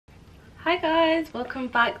Hi guys, welcome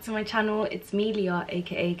back to my channel. It's me, Leah,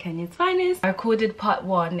 aka Kenya's Finest. I recorded part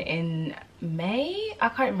 1 in May. I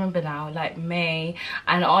can't remember now, like May,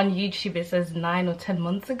 and on YouTube it says 9 or 10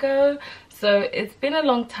 months ago. So it's been a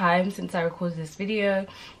long time since I recorded this video,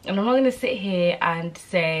 and I'm not gonna sit here and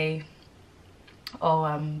say,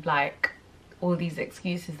 oh, like all these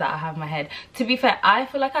excuses that I have in my head. To be fair, I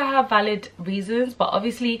feel like I have valid reasons, but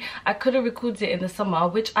obviously I could have recorded it in the summer,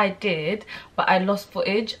 which I did, but I lost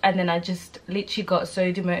footage, and then I just literally got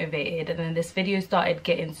so demotivated, and then this video started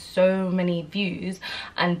getting so many views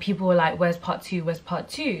and people were like, where's part 2, where's part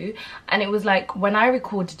 2? And it was like, when I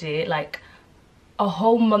recorded it, like a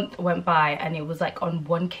whole month went by and it was like on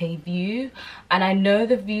 1k view, and I know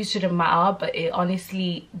the views shouldn't matter, but it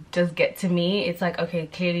honestly does get to me. It's like, okay,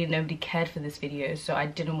 clearly nobody cared for this video, so I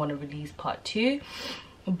didn't want to release part 2,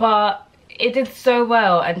 but it did so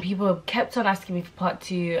well and people kept on asking me for part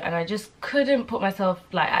 2, and I just couldn't put myself,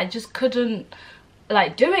 like, I just couldn't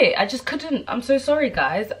like do it. I just couldn't. I'm so sorry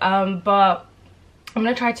guys, but I'm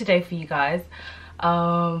gonna try today for you guys.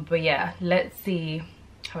 But yeah, let's see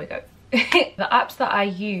how it goes. The apps that I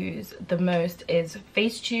use the most is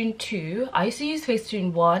Facetune 2. I used to use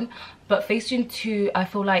Facetune 1, but Facetune 2, I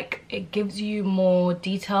feel like it gives you more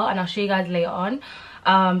detail, and I'll show you guys later on.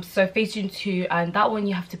 So Facetune 2, and that one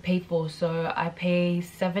you have to pay for, so I pay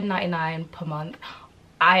 $7.99 per month.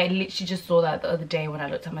 I literally just saw that the other day when I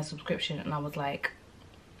looked at my subscription, and I was like,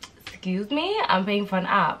 excuse me, I'm paying for an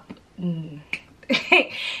app?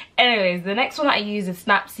 Anyways, the next one that I use is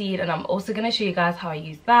Snapseed, and I'm also going to show you guys how I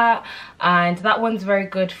use that. And that one's very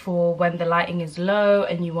good for when the lighting is low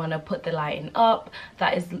and you want to put the lighting up.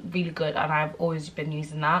 That is really good, and I've always been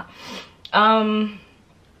using that.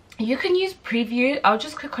 You can use Preview. I'll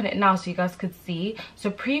just click on it now so you guys could see.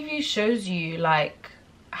 So Preview shows you like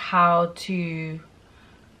how to,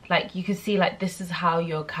 like, you can see like this is how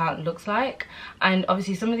your account looks like, and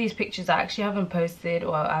obviously some of these pictures I actually haven't posted,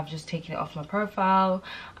 or I've just taken it off my profile.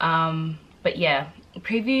 But yeah,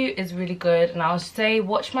 Preview is really good, and I'll say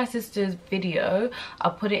watch my sister's video.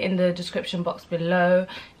 I'll put it in the description box below,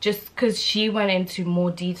 just because she went into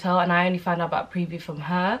more detail and I only found out about Preview from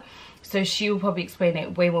her, so she will probably explain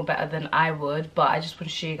it way more better than I would, but I just want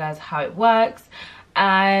to show you guys how it works.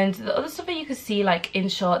 And the other stuff that you can see, like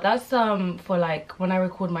InShot, that's for like when I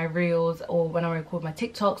record my reels or when I record my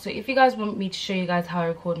TikToks. So if you guys want me to show you guys how I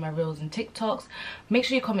record my reels and TikToks, make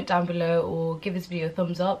sure you comment down below or give this video a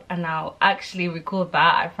thumbs up, and I'll actually record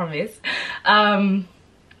that, I promise.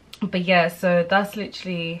 But yeah, so that's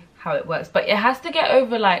literally how it works, but it has to get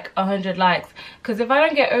over like 100 likes, because if I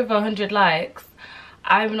don't get over 100 likes,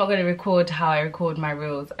 I'm not going to record how I record my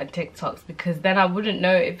reels and TikToks, because then I wouldn't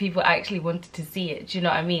know if people actually wanted to see it. Do you know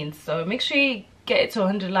what I mean? So make sure you get it to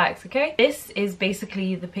 100 likes, okay? This is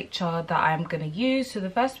basically the picture that I'm going to use. So the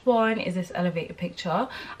first one is this elevator picture,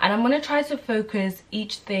 and I'm going to try to focus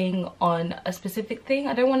each thing on a specific thing.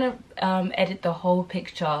 I don't want to edit the whole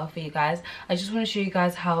picture for you guys. I just want to show you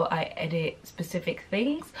guys how I edit specific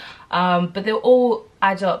things, but they'll all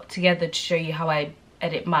add up together to show you how I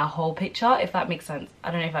edit my whole picture, if that makes sense. I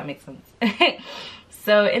don't know if that makes sense.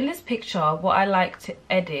 So in this picture, what I like to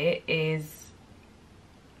edit is,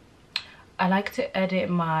 I like to edit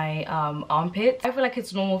my armpits. I feel like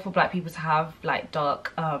it's normal for black people to have like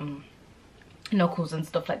dark knuckles and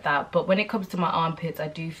stuff like that, but when it comes to my armpits, I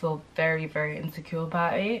do feel very, very insecure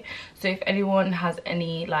about it. So if anyone has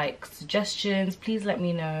any like suggestions, please let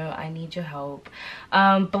me know. I need your help.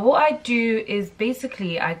 But what I do is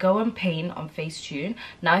basically I go and paint on Facetune.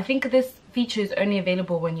 Now I think this feature is only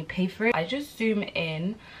available when you pay for it. I just zoom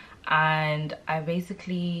in and I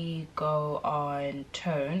basically go on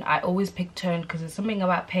tone. I always pick tone because there's something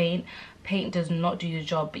about paint does not do the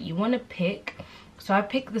job, but you want to pick. So I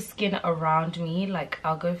pick the skin around me, like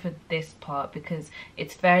I'll go for this part because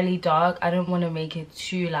it's fairly dark. I don't want to make it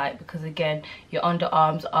too light, because again, your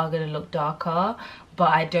underarms are going to look darker, but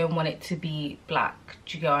I don't want it to be black.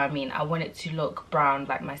 Do you get what I mean? I want it to look brown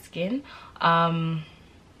like my skin. And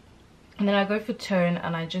then I go for tone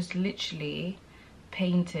and I just literally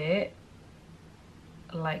paint it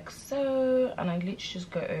like so, and I literally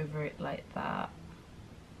just go over it like that,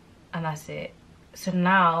 and that's it. So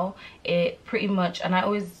now it pretty much, and I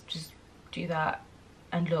always just do that,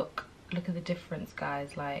 and look at the difference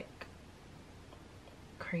guys, like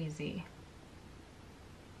crazy.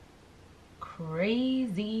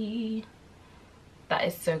 That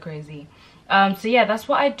is so crazy. So yeah, that's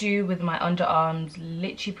what I do with my underarms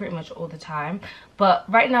literally pretty much all the time, but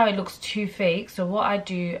right now it looks too fake. So what I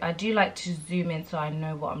do like to zoom in so I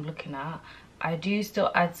know what I'm looking at. I do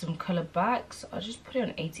still add some color back, so I'll just put it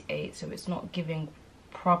on 88 so it's not giving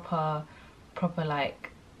proper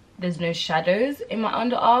like there's no shadows in my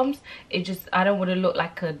underarms. It just, I don't want to look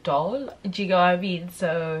like a doll. Do you get what I mean?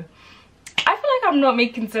 So I feel like I'm not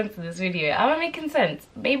making sense in this video. Am I making sense?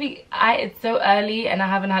 Maybe it's so early and I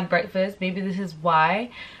haven't had breakfast. Maybe this is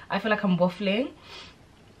why I feel like I'm waffling.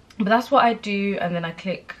 But that's what I do, and then I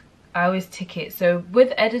always tick it. So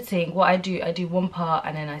with editing, what I do one part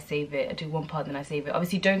and then I save it. I do one part and then I save it.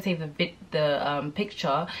 Obviously don't save the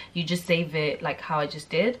picture, you just save it like how I just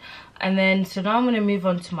did. And then so now I'm going to move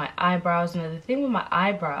on to my eyebrows. Now the thing with my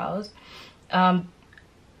eyebrows,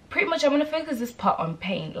 pretty much I'm going to focus this part on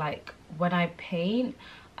paint, like when I paint.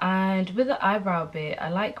 And with the eyebrow bit, I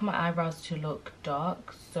like my eyebrows to look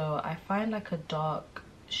dark, so I find like a dark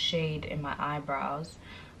shade in my eyebrows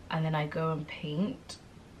and then I go and paint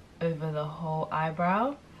over the whole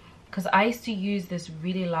eyebrow, because I used to use this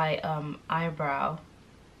really light eyebrow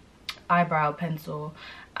pencil,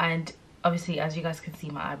 and obviously as you guys can see,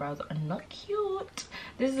 my eyebrows are not cute.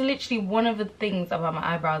 This is literally one of the things about my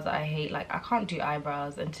eyebrows that I hate. Like I can't do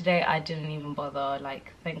eyebrows, and today I didn't even bother.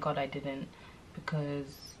 Like thank God I didn't,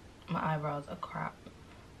 because my eyebrows are crap.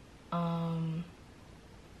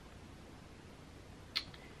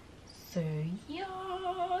 So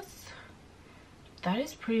yes, that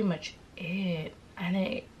is pretty much it, and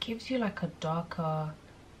it gives you like a darker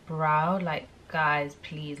brow. Like guys,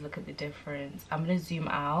 please look at the difference. I'm gonna zoom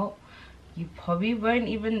out. You probably won't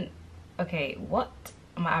even, okay, what?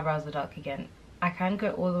 My eyebrows are dark again. I can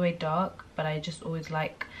go all the way dark, but I just always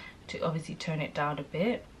like to obviously tone it down a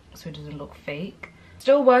bit so it doesn't look fake.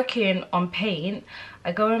 Still working on paint.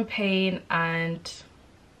 I go and paint and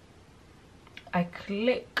I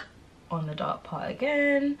click on the dark part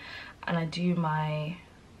again, and I do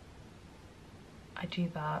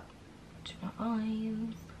that to my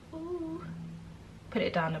eyes. Ooh. Put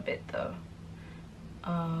it down a bit though.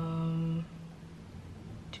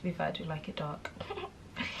 To be fair, I do like it dark.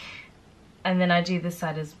 And then I do this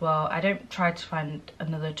side as well. I don't try to find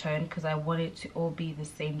another tone because I want it to all be the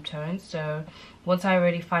same tone. So once I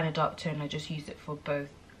already find a dark tone, I just use it for both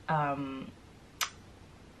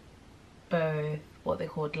what they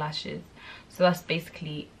called lashes. So that's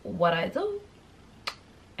basically what I do.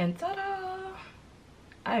 And ta-da!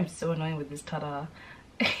 I am so annoying with this ta-da.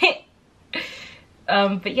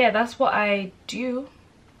 But yeah, that's what I do.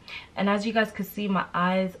 And as you guys can see, my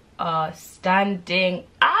eyes are standing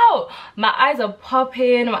out. My eyes are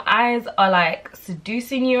popping. My eyes are like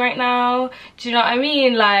seducing you right now. Do you know what I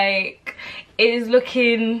mean? Like it's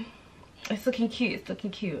looking cute. It's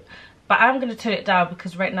looking cute. But I'm gonna tone it down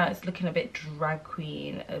because right now it's looking a bit drag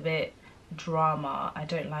queen, a bit drama. I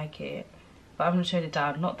don't like it. But I'm gonna tone it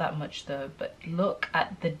down, not that much though. But look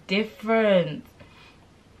at the difference.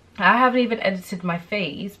 I haven't even edited my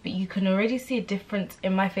face, but you can already see a difference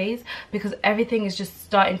in my face because everything is just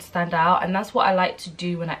starting to stand out, and that's what I like to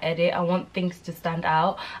do when I edit. I want things to stand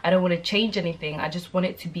out. I don't want to change anything. I just want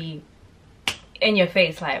it to be in your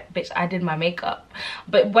face, like, bitch, I did my makeup.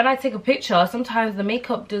 But when I take a picture, sometimes the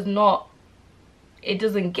makeup doesn't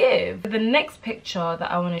give. The next picture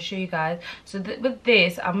that I want to show you guys, so with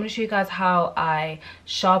this I'm going to show you guys how I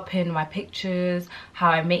sharpen my pictures, how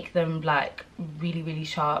I make them like really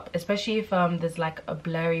sharp, especially if there's like a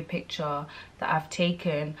blurry picture that I've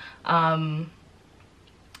taken. I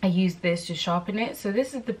use this to sharpen it. So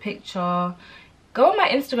this is the picture. Go on my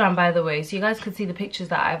Instagram, by the way, so you guys can see the pictures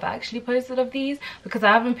that I've actually posted of these, because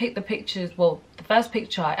I haven't picked the pictures. Well, the first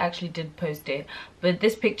picture I actually did post it, but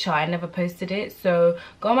this picture I never posted it. So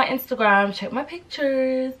go on my Instagram, check my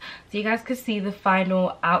pictures so you guys can see the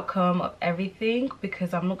final outcome of everything,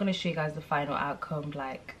 because I'm not going to show you guys the final outcome.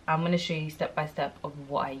 Like, I'm going to show you step by step of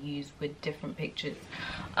what I use with different pictures.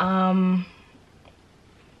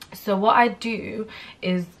 So what I do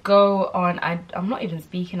is go on, I'm not even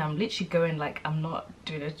speaking, I'm literally going like I'm not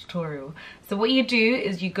doing a tutorial. So what you do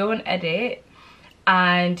is you go and edit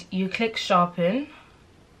and you click sharpen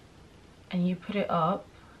and you put it up.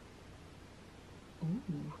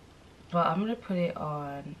 Ooh. Well, I'm gonna put it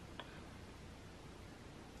on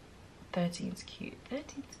 13's cute.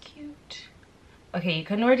 13's cute. Okay, you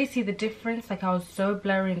can already see the difference. Like, I was so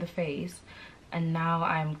blurry in the face and now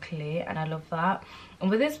I'm clear, and I love that. And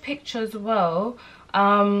with this picture as well,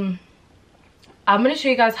 I'm going to show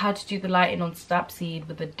you guys how to do the lighting on Snapseed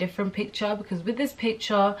with a different picture, because with this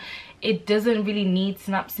picture it doesn't really need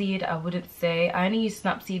Snapseed, I wouldn't say. I only use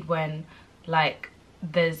Snapseed when like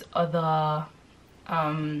there's other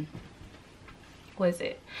what is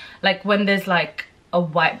it, like when there's like a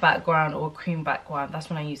white background or a cream background, that's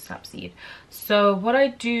when I use Snapseed. So what I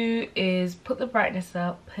do is put the brightness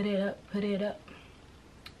up, put it up, put it up,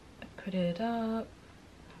 put it up.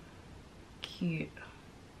 Cute.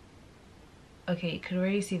 Okay, you can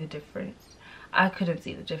already see the difference. I couldn't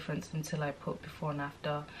see the difference until I put before and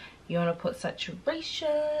after. You want to put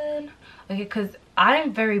saturation. Okay, because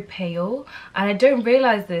I'm very pale and I don't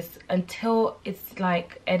realize this until it's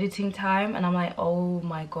like editing time and I'm like, oh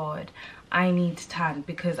my god, I need tan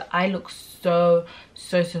because I look so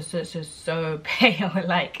pale.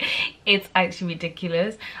 Like, it's actually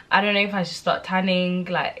ridiculous. I don't know if I should start tanning.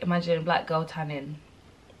 Like, imagine a black girl tanning.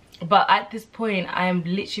 But at this point I am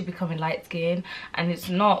literally becoming light skinned and it's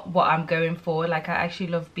not what I'm going for. Like, I actually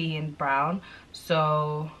love being brown,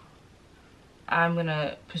 so I'm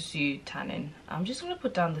gonna pursue tanning. I'm just gonna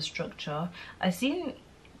put down the structure.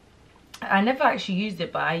 I never actually used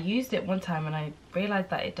it, but I used it one time and I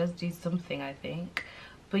realized that it does do something, I think.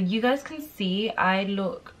 But you guys can see I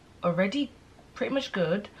look already pretty much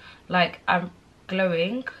good. Like, I'm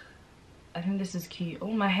glowing. I think this is cute.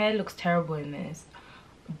 Oh, my hair looks terrible in this,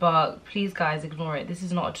 but please guys, ignore it. This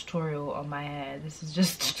is not a tutorial on my hair. This is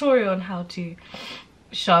just a tutorial on how to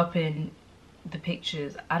sharpen the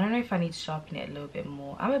pictures. I don't know if I need to sharpen it a little bit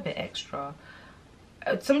more. I'm a bit extra.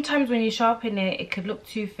 Sometimes when you sharpen it, it could look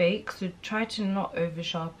too fake, so try to not over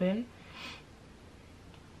sharpen.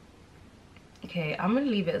 Okay, I'm gonna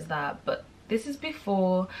leave it as that, but this is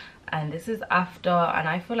before and this is after, and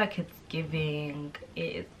I feel like it's giving.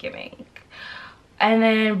 It is giving. And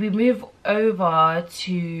then we move over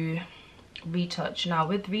to retouch. Now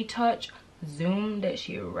with retouch, zoom that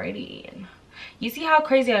shit right in. You see how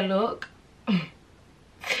crazy I look?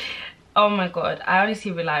 Oh my god, I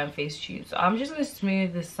honestly rely on face tube. So I'm just gonna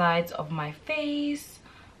smooth the sides of my face.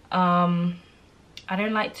 I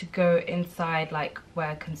don't like to go inside like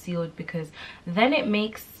where concealed, because then it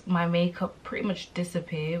makes my makeup pretty much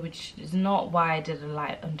disappear, which is not why I did a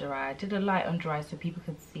light under eye. I did a light under eye so people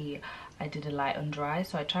could see I did a light under eye,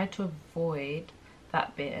 so I tried to avoid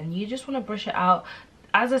that bit. And you just want to brush it out.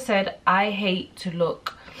 As I said, I hate to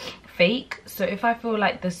look fake, so if I feel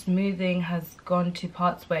like the smoothing has gone to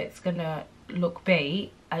parts where it's gonna look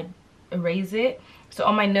bait, I erase it. So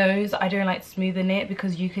on my nose, I don't like smoothing it,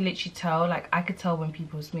 because you can literally tell. Like, I could tell when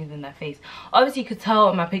people are smoothing their face. Obviously you could tell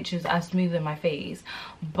in my pictures I smoothing my face,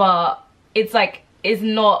 but it's like, it's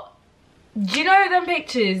not. Do you know them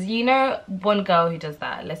pictures? You know one girl who does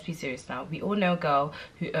that. Let's be serious now. We all know a girl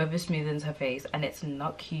who over smoothens her face and it's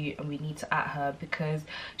not cute, and we need to at her because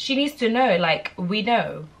she needs to know, like, we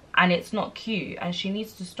know, and it's not cute and she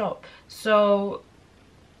needs to stop. So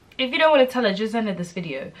if you don't want to tell her, just end this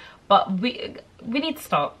video. But we need to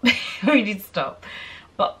stop. We need to stop.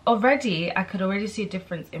 But already I could already see a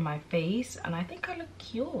difference in my face and I think I look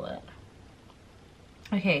cute.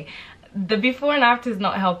 Okay, the before and after is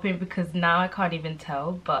not helping because now I can't even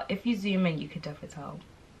tell, but if you zoom in you could definitely tell.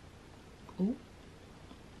 Ooh.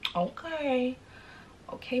 Okay,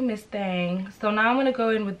 okay, Miss Thing. So now I'm gonna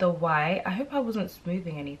go in with the white. I hope I wasn't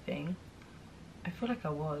smoothing anything. I feel like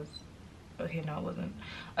I was. Okay, no, I wasn't.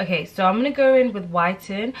 Okay, so I'm gonna go in with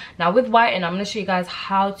Whiten. Now with Whiten, I'm gonna show you guys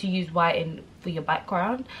how to use Whiten for your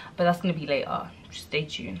background, but that's gonna be later. Just stay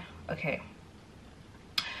tuned. Okay,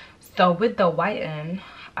 so with the Whiten,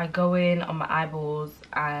 I go in on my eyeballs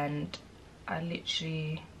and I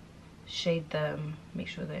literally shade them, make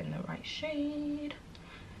sure they're in the right shade.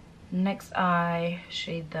 Next eye,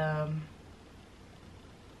 shade them.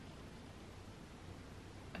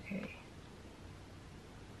 Okay.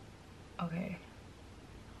 Okay.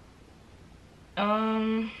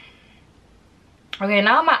 Okay,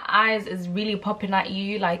 now my eyes is really popping at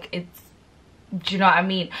you, like it's, do you know what I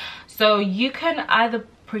mean? So you can either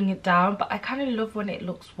bring it down, but I kind of love when it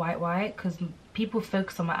looks white because people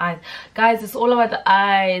focus on my eyes. Guys, it's all about the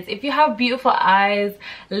eyes. If you have beautiful eyes,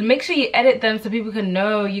 make sure you edit them so people can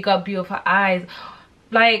know you got beautiful eyes.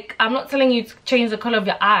 Like, I'm not telling you to change the color of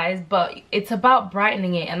your eyes, but it's about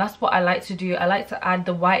brightening it, and that's what I like to do. I like to add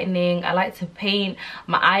the whitening. I like to paint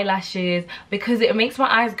my eyelashes because it makes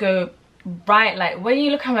my eyes go bright. Like, when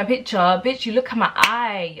you look at my picture, bitch, you look at my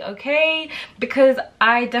eye, okay? Because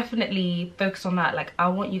I definitely focus on that. Like, I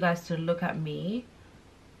want you guys to look at me,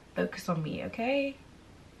 focus on me, okay?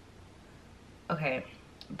 Okay,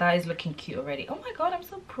 that is looking cute already. Oh my god, I'm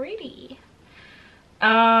so pretty.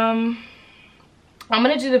 I'm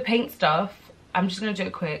gonna do the paint stuff. I'm just gonna do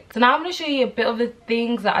it quick. So now I'm gonna show you a bit of the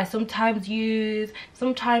things that I sometimes use,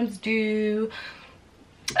 sometimes do.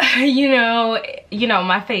 you know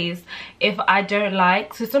my face, if I don't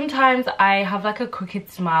like. So sometimes I have like a crooked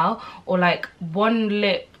smile, or like one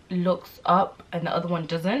lip looks up and the other one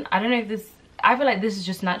doesn't. I don't know if this, I feel like this is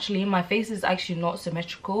just naturally. My face is actually not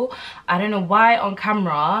symmetrical. I don't know why on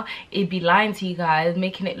camera it'd be lying to you guys,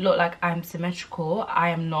 making it look like I'm symmetrical. I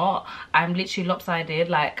am not. I'm literally lopsided.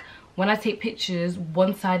 Like, when I take pictures,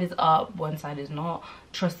 one side is up, one side is not.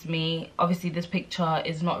 Trust me. Obviously this picture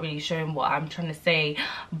is not really showing what I'm trying to say,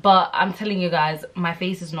 but I'm telling you guys, my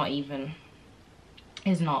face is not even.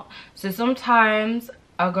 It's not. So sometimes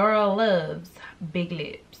a girl loves big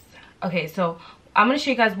lips. Okay, so I'm gonna show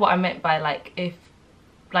you guys what I meant by like if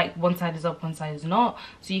like one side is up, one side is not.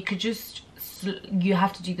 So you could just, you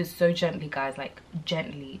have to do this so gently, guys, like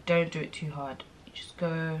gently. Don't do it too hard. You just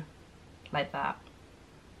go like that,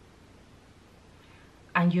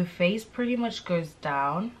 and your face pretty much goes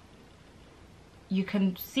down. You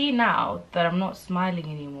can see now that I'm not smiling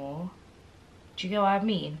anymore. Do you get what I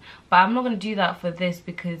mean? But I'm not going to do that for this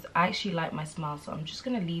because I actually like my smile, so I'm just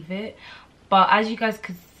going to leave it. But as you guys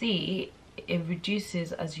can see, it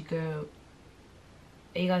reduces as you go.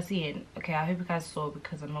 Are you guys seeing? Okay, I hope you guys saw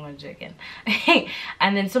because I'm not going to do it again.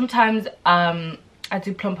 And then sometimes I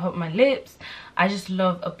do plump up my lips. I just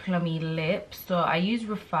love a plummy lip, so I use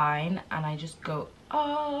Refine and I just go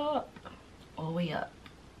up, all the way up,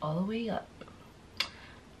 all the way up,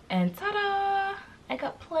 and ta-da, I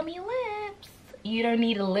got plummy lips. You don't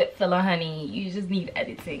need a lip filler, honey, you just need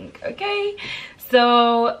editing, okay?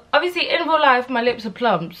 So obviously in real life my lips are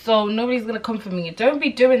plump, so nobody's gonna come for me. Don't be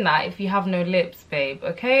doing that if you have no lips, babe,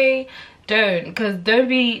 okay? Don't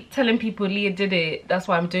be telling people Leah did it, that's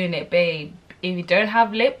why I'm doing it, babe. If you don't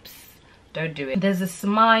have lips, don't do it. There's a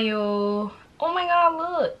smile. Oh my god,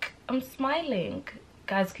 look, I'm smiling.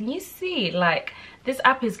 Guys, can you see? Like, this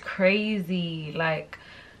app is crazy. Like,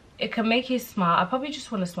 it can make you smile. I probably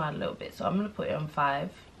just want to smile a little bit, so I'm gonna put it on 5.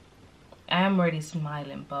 I am already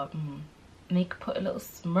smiling, but and you can put a little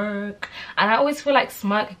smirk. And I always feel like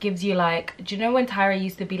smirk gives you, like, do you know when Tyra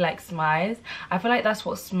used to be like smiles? I feel like that's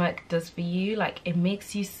what smirk does for you. Like, it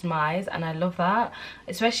makes you smiles, and I love that.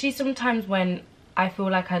 Especially sometimes when I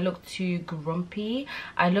feel like I look too grumpy,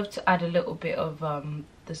 I love to add a little bit of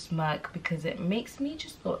the smirk because it makes me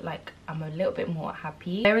just look like I'm a little bit more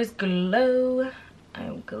happy. There is glow.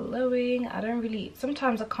 I'm glowing. I don't really,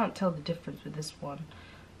 sometimes I can't tell the difference with this one,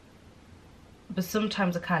 but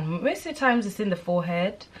sometimes I can. Most of the times it's in the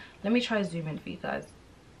forehead. Let me try zoom in for you guys.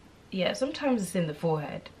 Yeah, sometimes it's in the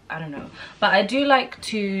forehead, I don't know, but I do like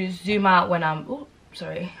to zoom out when I'm, oh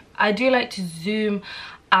sorry, I do like to zoom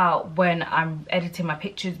out when I'm editing my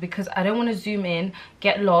pictures because I don't want to zoom in,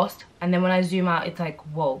 get lost, and then when I zoom out it's like,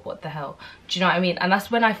 whoa, what the hell? Do you know what I mean? And that's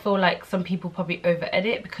when I feel like some people probably over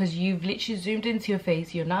edit because you've literally zoomed into your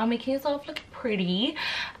face, you're now making yourself look pretty,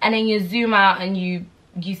 and then you zoom out and you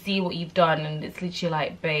see what you've done and it's literally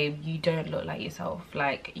like, babe, you don't look like yourself.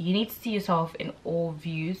 Like, you need to see yourself in all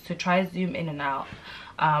views, so try zoom in and out.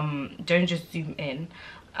 Don't just zoom in.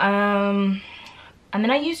 And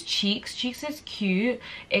then I use cheeks. Cheeks is cute.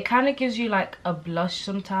 It kind of gives you like a blush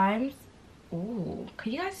sometimes. Ooh,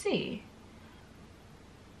 can you guys see?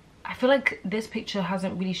 I feel like this picture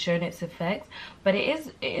hasn't really shown its effects, but it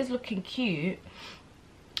is looking cute.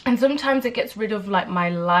 And sometimes it gets rid of like my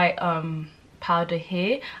light powder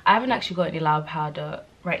here. I haven't actually got any loud powder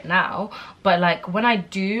right now, but like when I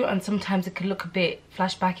do, and sometimes it can look a bit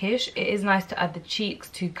flashback-ish, it is nice to add the cheeks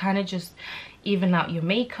to kind of just even out your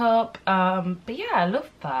makeup. But yeah, I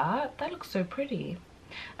love that. That looks so pretty.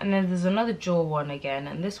 And then there's another jaw one again,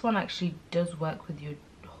 and this one actually does work with your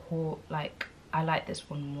whole, like, I like this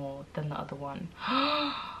one more than the other one.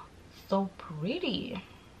 So pretty.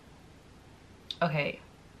 Okay,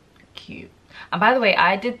 cute. And by the way,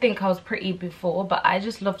 I did think I was pretty before, but I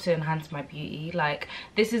just love to enhance my beauty. Like,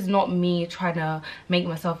 this is not me trying to make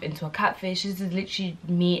myself into a catfish. This is literally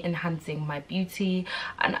me enhancing my beauty.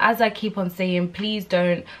 And as I keep on saying, please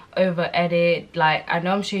don't over edit. Like, I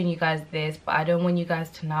know I'm showing you guys this, but I don't want you guys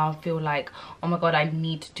to now feel like, oh my god, I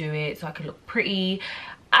need to do it so I can look pretty.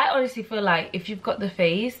 I honestly feel like if you've got the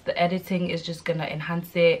face, the editing is just gonna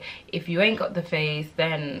enhance it. If you ain't got the face,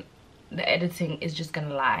 then the editing is just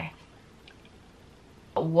gonna lie.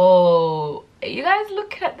 Whoa, you guys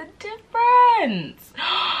look at the difference.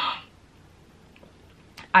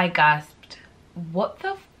 I gasped. What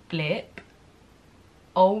the flip?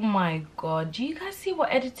 Oh my god, do you guys see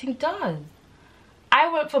what editing does?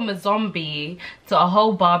 I went from a zombie to a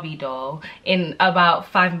whole Barbie doll in about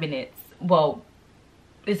 5 minutes. Well,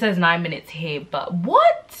 it says 9 minutes here, but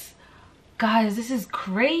what? Guys, this is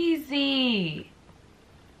crazy.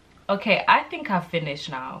 Okay, I think I've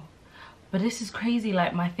finished now. But this is crazy,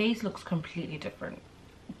 like my face looks completely different.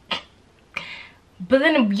 But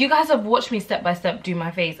then you guys have watched me step by step do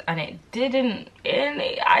my face, and I didn't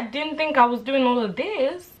think I was doing all of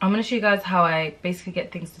this. I'm gonna show you guys how I basically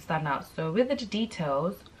get things to stand out. So with the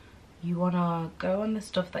details, you wanna go on the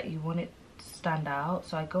stuff that you want it to stand out.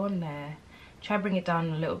 So I go on there, try to bring it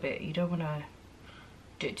down a little bit. You don't wanna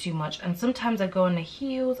do it too much. And sometimes I go on the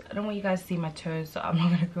heels. I don't want you guys to see my toes, so I'm not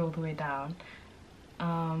going to go all the way down.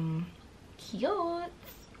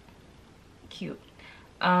 Cute.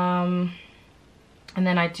 And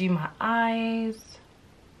then I do my eyes.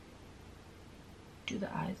 Do the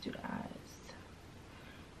eyes.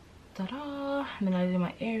 Ta-da! And then I do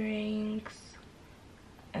my earrings.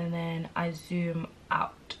 And then I zoom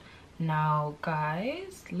out. Now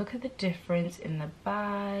guys, look at the difference in the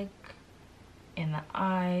bag, in the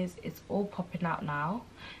eyes. It's all popping out now.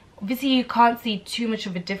 Obviously you can't see too much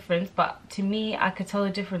of a difference, but to me I could tell the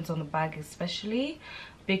difference on the bag, especially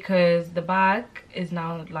because the bag is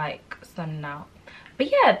now like standing out. But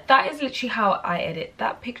yeah, that is literally how I edit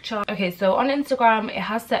that picture. Okay, so on Instagram it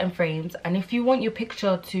has certain frames, and if you want your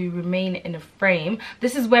picture to remain in a frame,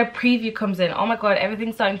 this is where preview comes in. Oh my god,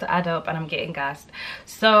 everything's starting to add up and I'm getting gassed.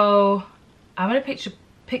 So I'm gonna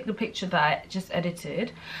pick the picture that I just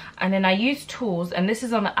edited, and then I use tools, and this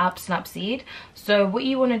is on the app Snapseed. So what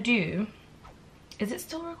you want to do, is it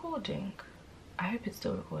still recording? I hope it's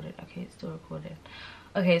still recording. Okay, it's still recording.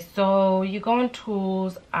 Okay, so you go on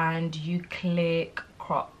tools and you click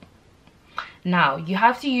crop. Now you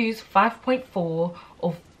have to use 5.4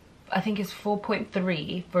 or I think it's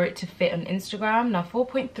 4.3 for it to fit on Instagram. Now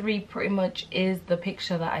 4.3 pretty much is the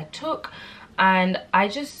picture that I took, and I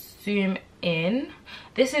just zoom in.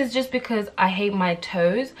 This is just because I hate my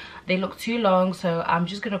toes, they look too long, so I'm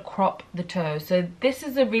just gonna crop the toes. So this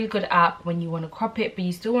is a really good app when you want to crop it, but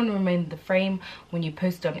you still want to remain in the frame when you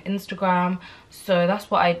post it on Instagram. So that's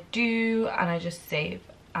what I do, and I just save,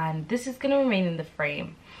 and this is gonna remain in the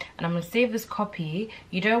frame, and I'm gonna save this copy.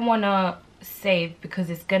 You don't want to save because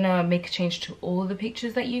it's gonna make a change to all the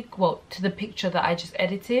pictures that you, well, to the picture that I just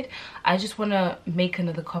edited. I just want to make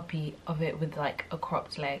another copy of it with like a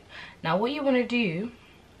cropped leg. Now what you want to do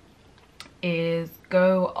is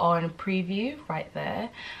go on preview right there,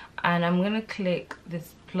 and I'm gonna click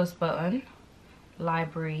this plus button,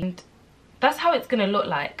 library, and that's how it's gonna look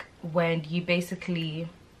like when you basically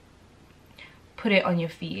put it on your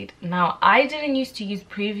feed. Now I didn't used to use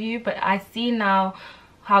preview, but I see now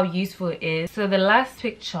how useful it is. So the last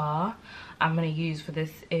picture I'm going to use for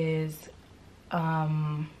this is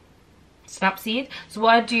Snapseed. So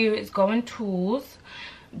what I do is go in tools,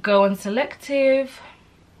 go on selective,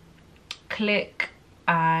 click,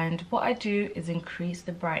 and what I do is increase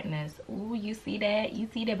the brightness. Oh, you see that? You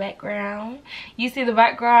see the background? You see the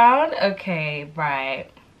background? Okay, right.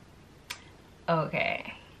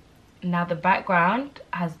 Okay, now the background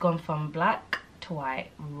has gone from black to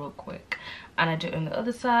white real quick, and I do it on the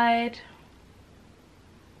other side.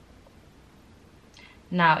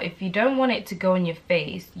 Now if you don't want it to go in your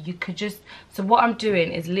face, you could just, so what I'm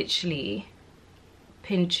doing is literally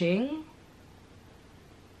pinching.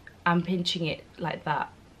 I'm pinching it like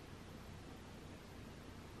that.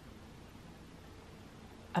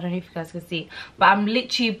 I don't know if you guys can see, but I'm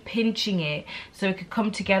literally pinching it so it could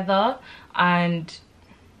come together, and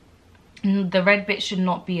the red bit should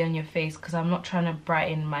not be on your face because I'm not trying to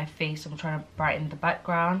brighten my face, I'm trying to brighten the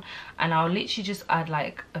background. And I'll literally just add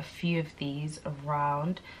like a few of these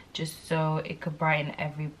around just so it could brighten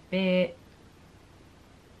every bit.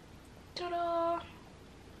 Ta-da!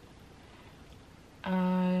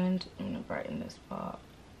 And I'm gonna brighten this part.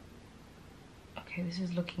 Okay, this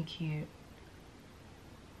is looking cute.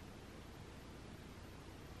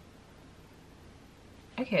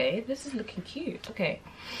 Okay, this is looking cute. Okay,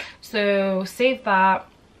 so save that,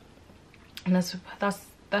 and that's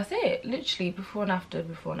it. Literally before and after,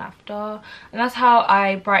 before and after. And that's how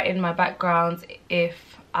I brighten my backgrounds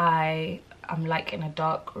if I'm like in a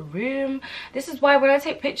dark room. This is why when I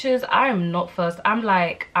take pictures, I'm not fussed. I'm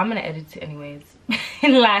like, I'm gonna edit it anyways.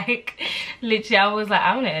 Like literally I was like,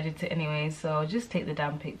 I'm gonna edit it anyways, so just take the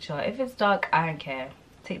damn picture. If it's dark, I don't care,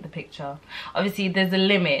 take the picture. Obviously there's a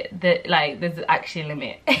limit, that like there's actually a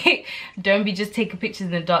limit. Don't be just taking pictures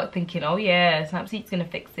in the dark thinking, oh yeah, Snapseed's gonna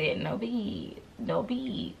fix it. No be,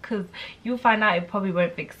 because you'll find out it probably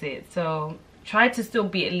won't fix it. So try to still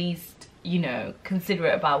be at least, you know,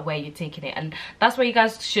 considerate about where you're taking it. And that's why you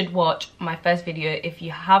guys should watch my first video. If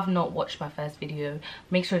you have not watched my first video,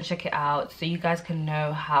 make sure to check it out so you guys can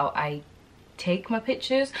know how I take my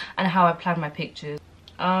pictures and how I plan my pictures.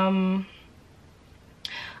 I'm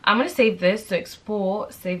gonna save this, so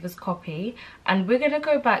export, save as copy, and we're gonna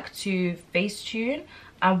go back to Facetune.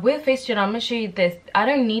 And with Facetune, I'm gonna show you this. I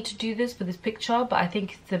don't need to do this for this picture, but I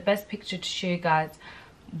think it's the best picture to show you guys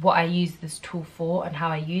what I use this tool for and how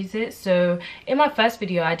I use it. So in my first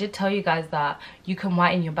video I did tell you guys that you can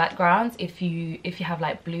whiten your backgrounds if you have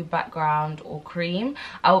like blue background or cream.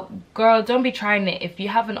 Girl, don't be trying it if you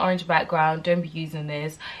have an orange background. Don't be using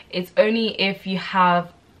this. It's only if you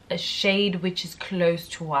have a shade which is close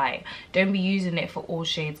to white. Don't be using it for all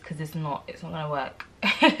shades because it's not gonna work.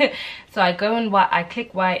 So I go and I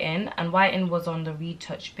click whiten, and whiten was on the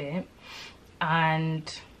retouch bit,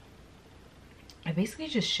 and I basically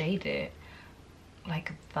just shade it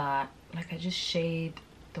like that. Like I just shade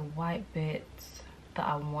the white bits that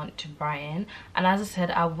I want to brighten. And as I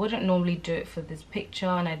said, I wouldn't normally do it for this picture,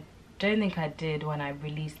 and I don't think I did when I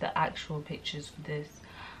released the actual pictures for this.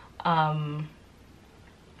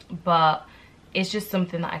 But it's just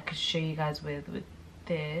something that I could show you guys with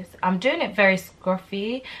this. I'm doing it very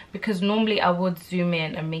scruffy because normally I would zoom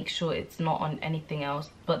in and make sure it's not on anything else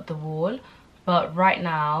but the wall. But right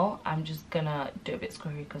now I'm just gonna do a bit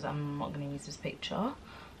scruffy because I'm not gonna use this picture.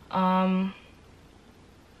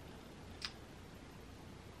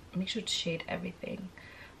 Make sure to shade everything.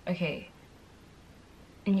 Okay,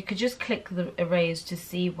 and you could just click the erase to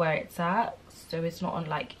see where it's at, so it's not on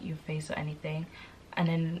like your face or anything. And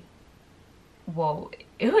then, whoa,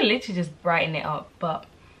 it will literally just brighten it up. But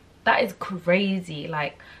that is crazy.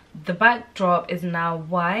 Like the backdrop is now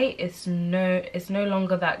white. It's no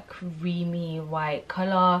longer that creamy white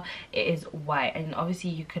color. It is white, and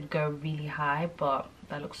obviously you could go really high, but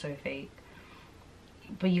that looks so fake.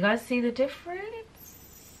 But you guys see the difference?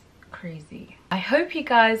 Crazy. I hope you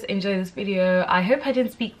guys enjoyed this video. I hope I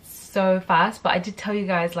didn't speak so fast, but I did tell you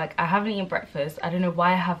guys, like, I haven't eaten breakfast. I don't know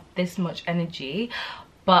why I have this much energy,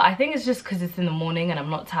 but I think it's just because it's in the morning and I'm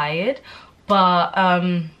not tired. But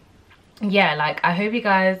yeah, like, I hope you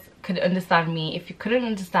guys could understand me. If you couldn't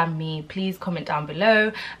understand me, please comment down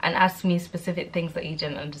below and ask me specific things that you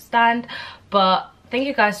didn't understand. But thank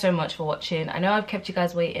you guys so much for watching. I know I've kept you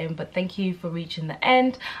guys waiting, but thank you for reaching the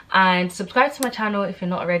end. And subscribe to my channel if you're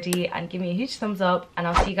not already, and give me a huge thumbs up, and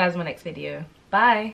I'll see you guys in my next video. Bye.